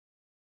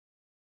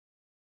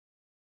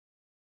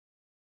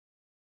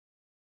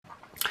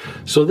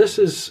So this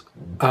is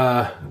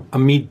a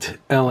Meade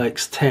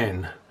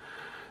LX10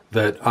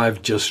 that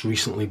I've just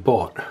recently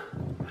bought,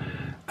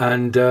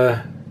 and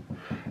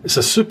it's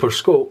a super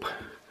scope.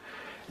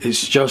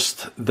 It's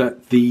just that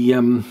it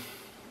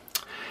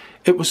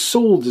was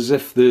sold as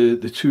if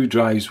the two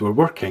drives were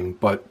working,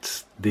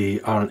 but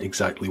they aren't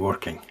exactly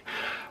working.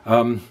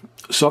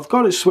 So I've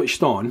got it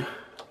switched on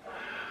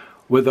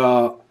with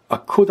a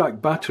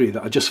Kodak battery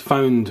that I just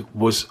found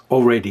was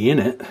already in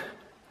it,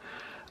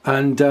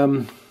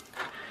 and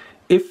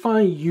if I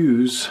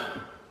use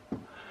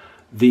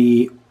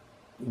the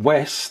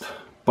west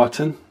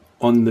button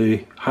on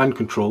the hand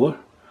controller,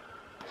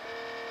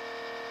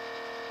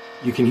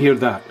 you can hear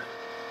that,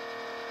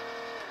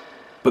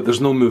 but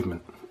there's no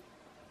movement.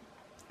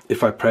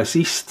 If I press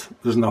east,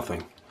 there's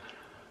nothing.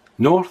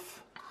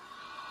 North,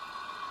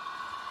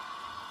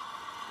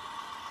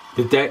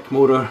 the deck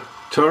motor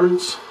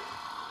turns,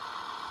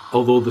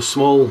 although the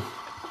smaller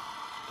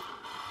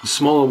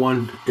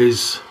one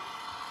is,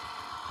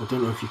 I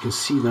don't know if you can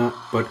see that,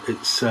 but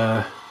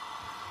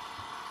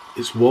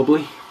it's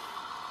wobbly.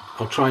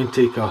 I'll try and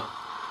take an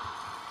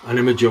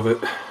image of it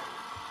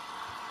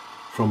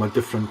from a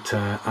different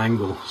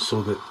angle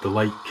so that the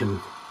light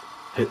can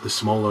hit the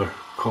smaller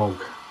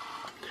cog.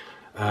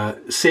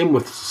 Same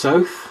with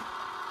south.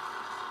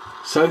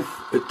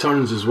 South, it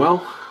turns as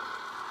well.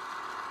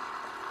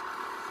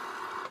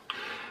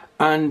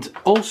 And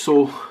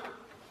also,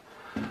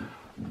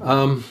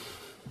 there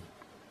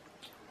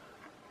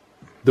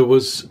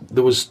was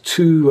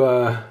two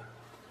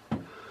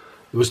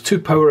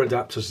power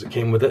adapters that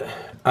came with it,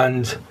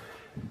 and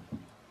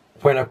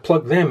when I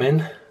plugged them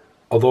in,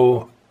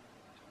 although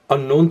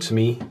unknown to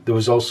me, there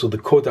was also the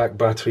Kodak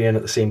battery in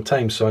at the same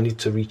time, so I need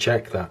to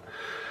recheck that.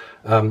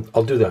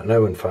 I'll do that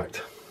now, in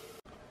fact.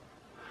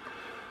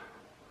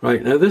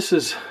 Right, now this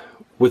is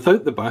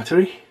without the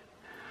battery,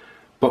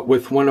 but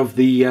with one of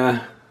the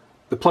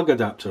plug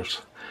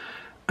adapters,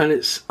 and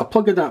it's a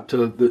plug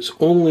adapter that's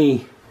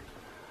only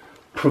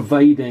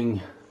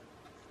providing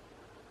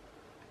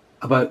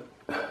about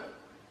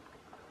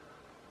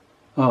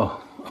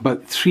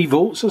 3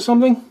 volts or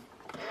something,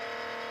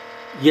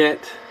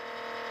 yet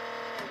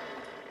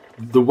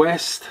the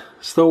west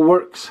still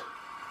works,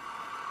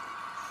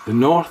 the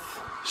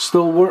north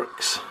still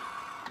works,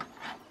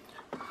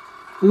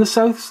 and the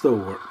south still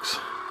works.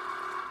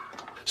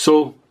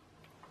 So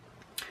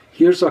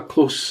here's a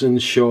close-in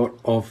shot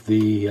of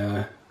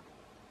the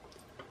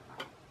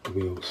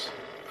wheels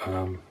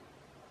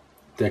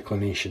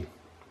declination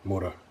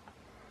motor.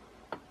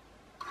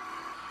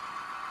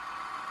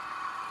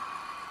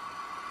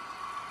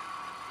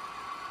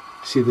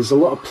 See, there's a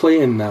lot of play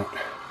in that.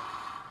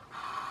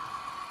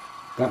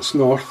 That's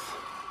north,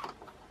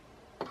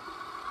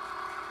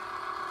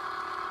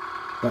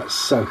 that's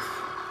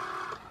south.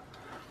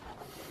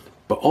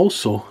 But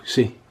also,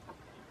 see,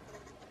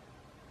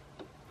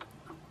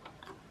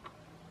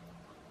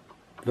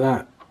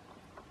 that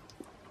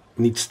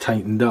needs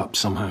tightened up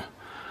somehow.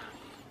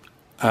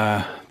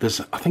 I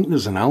think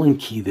there's an Allen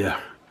key there.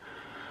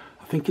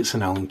 I think it's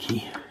an Allen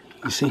key,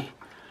 you see?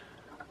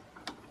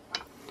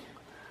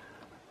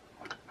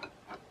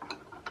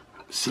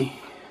 See?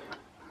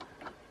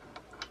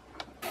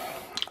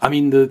 I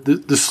mean,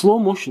 the slow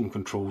motion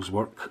controls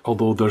work,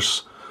 although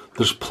there's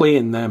play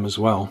in them as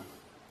well.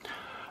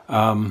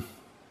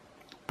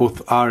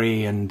 Both RA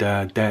and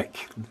DEC,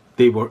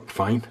 they work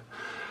fine.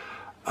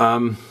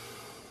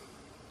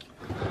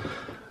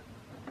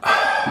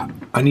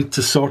 I need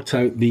to sort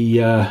out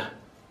the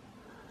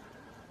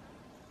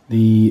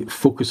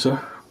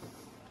focuser,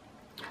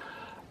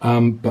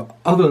 but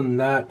other than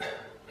that,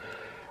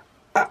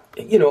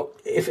 you know,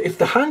 if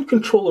the hand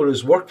controller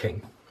is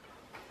working,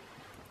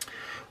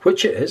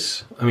 which it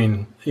is, I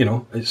mean, you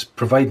know, it's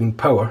providing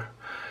power,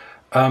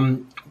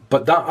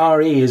 but that RA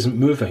isn't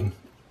moving,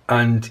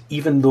 and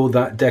even though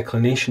that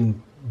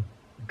declination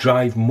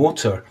drive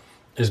motor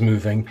is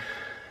moving,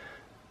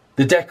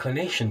 the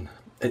declination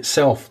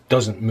itself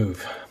doesn't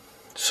move.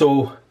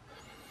 So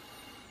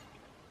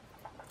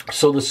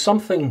there's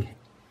something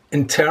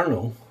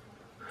internal,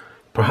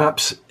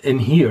 perhaps in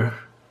here,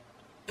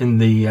 in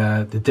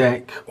the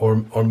deck,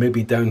 or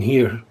maybe down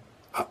here.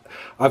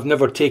 I've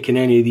never taken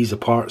any of these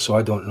apart, so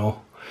I don't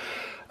know.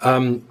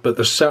 But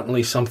there's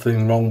certainly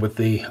something wrong with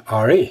the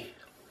RA.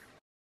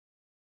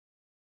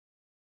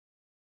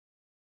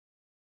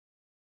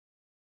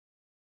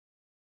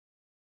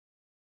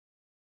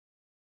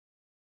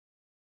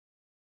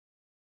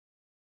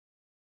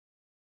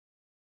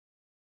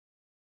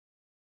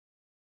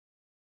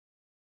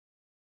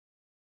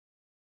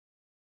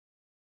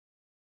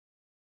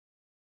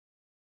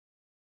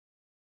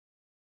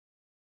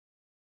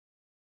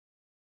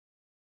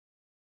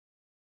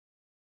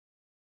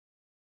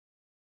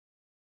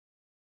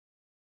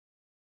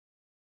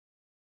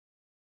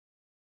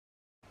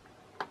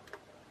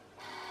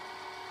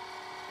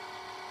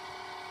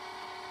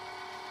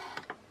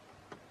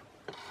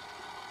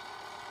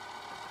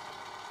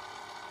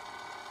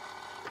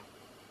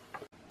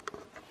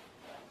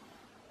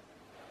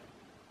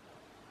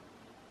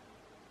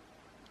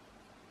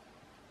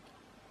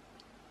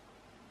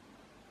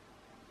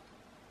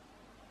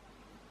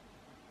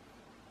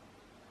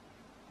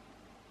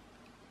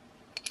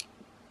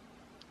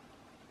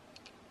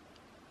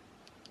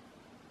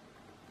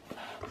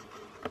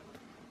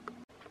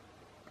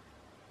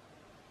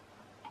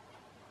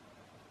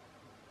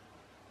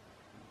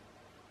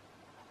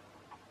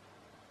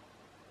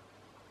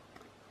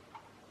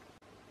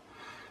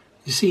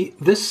 You see,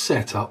 this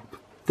setup,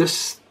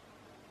 this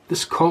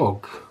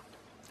cog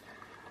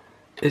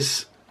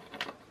is,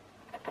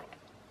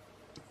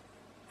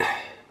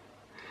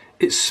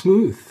 it's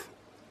smooth.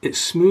 It's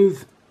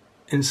smooth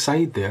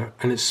inside there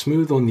and it's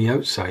smooth on the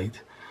outside.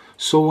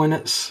 So when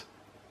it's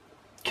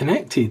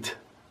connected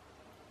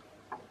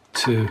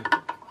to,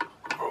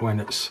 or when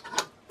it's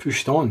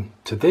pushed on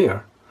to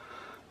there,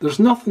 there's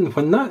nothing,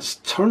 when that's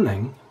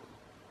turning,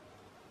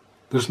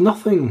 there's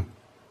nothing,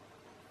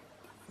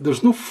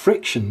 there's no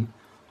friction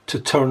to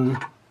turn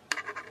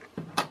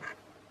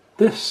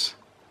this.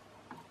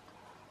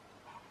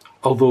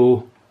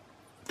 Although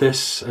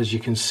this, as you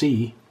can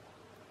see,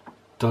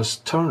 does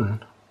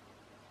turn.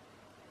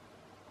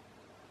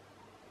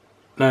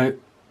 Now,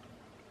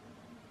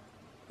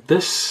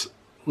 this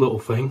little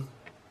thing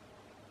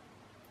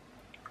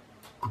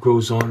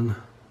goes on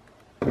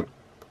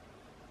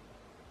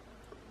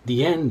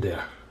the end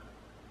there,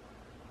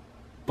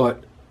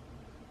 but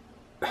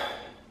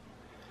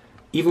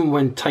even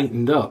when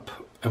tightened up,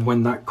 and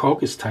when that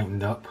cog is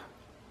tightened up,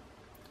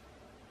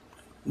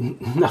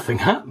 nothing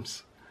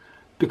happens,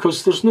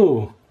 because it's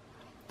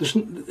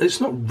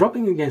not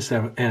rubbing against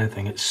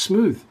anything. It's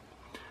smooth.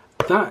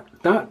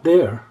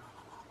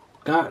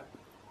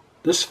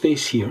 This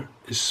face here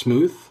is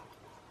smooth.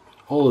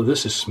 All of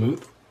this is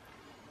smooth.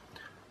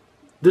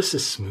 This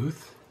is smooth,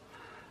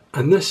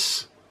 and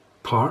this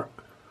part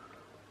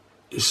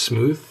is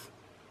smooth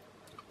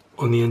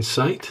on the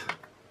inside.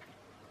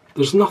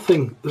 There's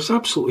nothing, there's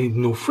absolutely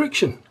no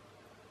friction.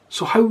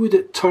 So how would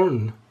it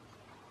turn?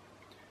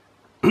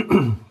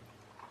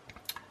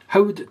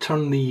 How would it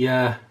turn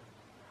the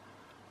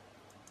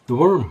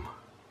worm?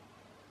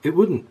 It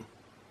wouldn't.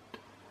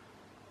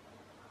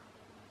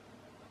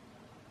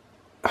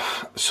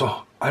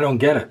 So I don't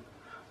get it,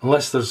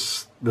 unless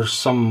there's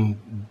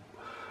some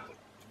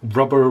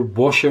rubber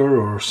washer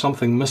or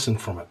something missing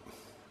from it.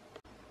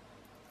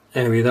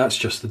 Anyway, that's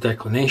just the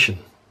declination.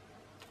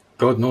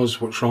 God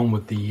knows what's wrong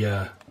with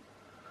the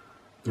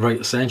right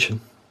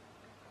ascension.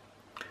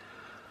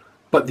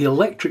 But the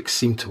electrics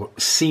seem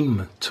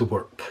to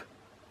work,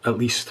 at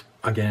least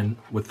again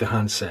with the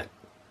handset,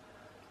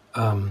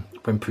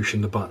 when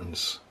pushing the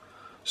buttons.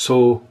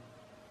 So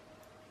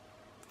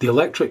the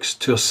electrics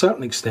to a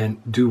certain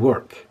extent do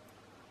work.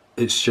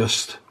 It's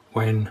just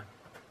when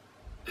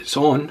it's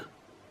on,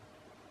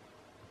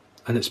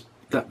 and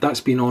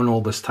that's been on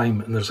all this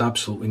time, and there's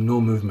absolutely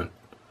no movement.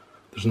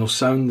 There's no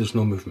sound, there's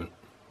no movement.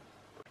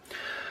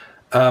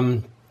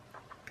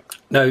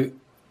 Now,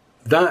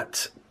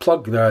 that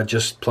plug that I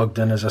just plugged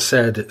in, as I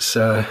said, it's,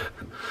 let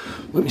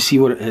me see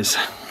what it is.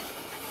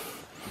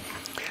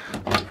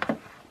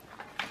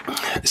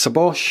 It's a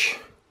Bosch,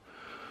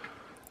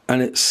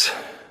 and it's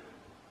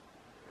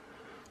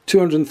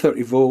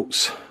 230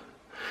 volts,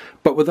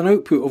 but with an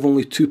output of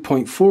only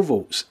 2.4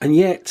 volts, and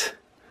yet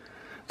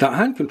that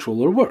hand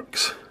controller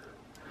works,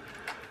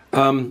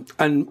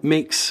 and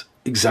makes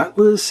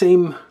exactly the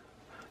same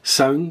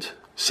sound,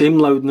 same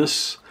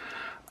loudness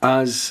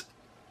as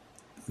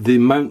the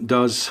mount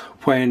does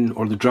when,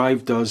 or the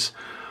drive does,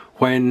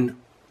 when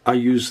I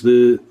use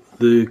the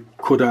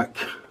Kodak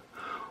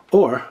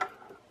or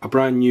a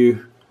brand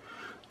new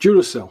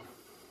Duracell.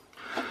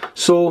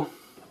 So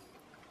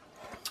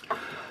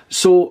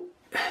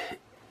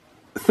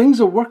things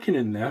are working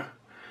in there,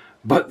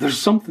 but there's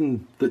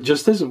something that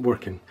just isn't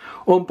working.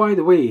 Oh, and by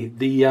the way,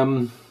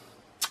 the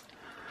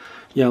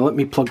yeah, let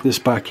me plug this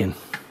back in.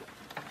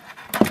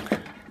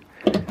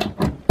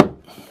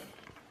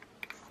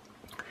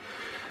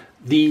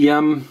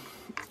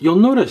 You'll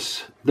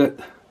notice that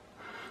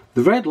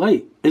the red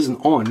light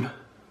isn't on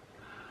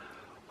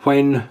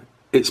when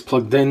it's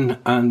plugged in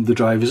and the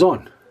drive is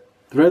on.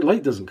 The red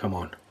light doesn't come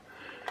on.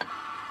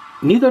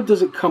 Neither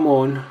does it come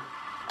on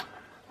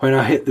when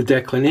I hit the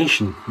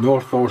declination,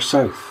 north or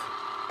south.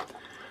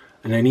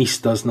 And then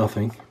east does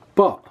nothing.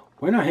 But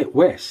when I hit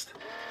west,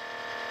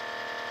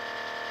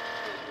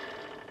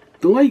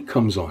 the light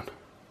comes on.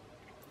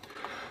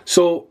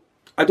 So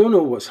I don't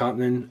know what's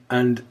happening,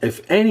 and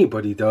if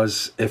anybody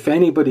does, if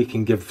anybody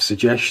can give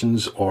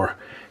suggestions or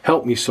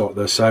help me sort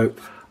this out,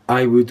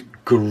 I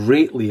would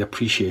greatly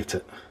appreciate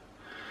it,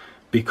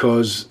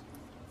 because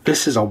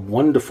this is a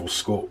wonderful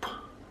scope.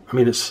 I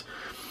mean, it's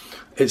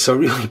a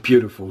really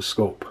beautiful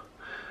scope,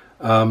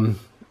 and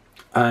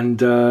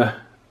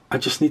I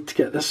just need to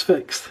get this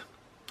fixed.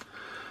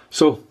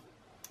 So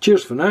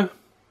cheers for now,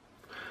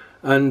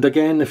 and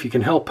again, if you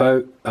can help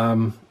out,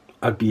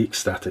 I'd be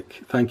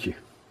ecstatic. Thank you.